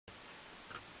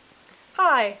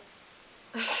Hi.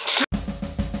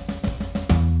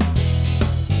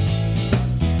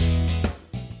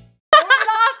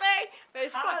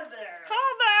 Hi there! Hi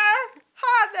there!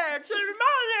 Hi there!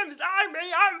 My name is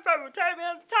Amy. I'm from the town.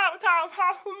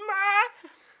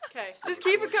 Okay, just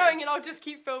keep it going and I'll just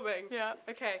keep filming. Yeah.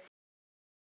 Okay.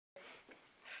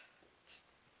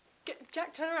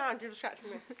 Jack, turn around. You're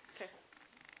distracting me. Okay.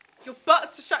 Your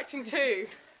butt's distracting too.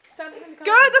 Stand in the corner.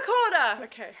 Go in the corner!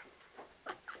 Okay.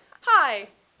 Hi.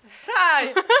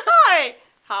 Hi. Hi.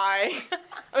 Hi.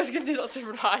 I was going to do lots of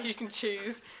different highs you can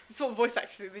choose. This is what voice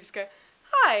actors do. They just go,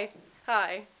 hi.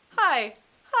 Hi. Hi.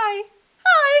 Hi.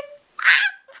 Hi.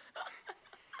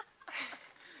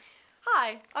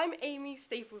 Hi, I'm Amy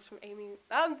Staples from Amy.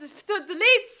 I'm the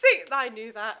lead singer. I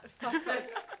knew that. Fuck this.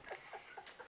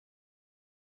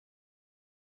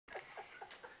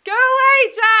 Go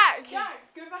away, Jack!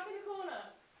 Jack, go back in the corner.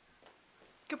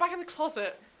 Go back in the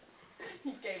closet.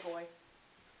 You gay boy.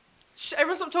 Shh,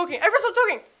 everyone stop talking. Everyone stop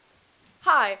talking.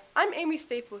 Hi, I'm Amy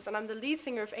Staples, and I'm the lead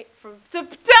singer of from. So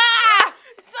close.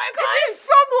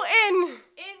 From or in?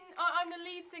 I'm the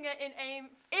lead singer in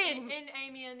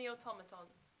Amy and the Automaton.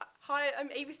 Hi, I'm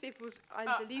Amy Staples. I'm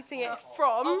the lead singer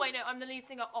from. Oh wait, no, I'm the lead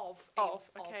singer of. Of.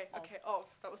 Okay. Of.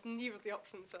 That was neither of the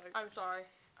options, so. I'm sorry.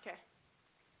 Okay.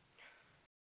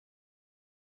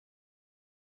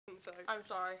 So. I'm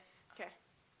sorry. Okay.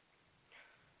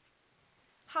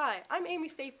 Hi, I'm Amy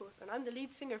Staples, and I'm the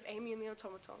lead singer of Amy and the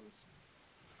Automatons.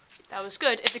 That was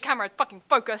good. If the camera had fucking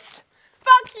focused.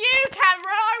 Fuck you,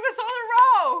 camera! I was on a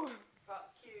roll!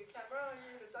 Fuck you, camera,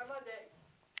 you look like my dick.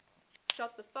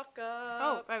 Shut the fuck up.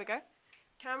 Oh, there we go.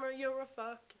 Camera, you're a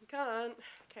fucking cunt.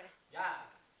 Okay. Yeah.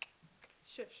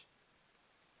 Shush.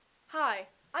 Hi,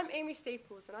 I'm Amy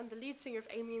Staples, and I'm the lead singer of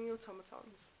Amy and the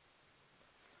Automatons.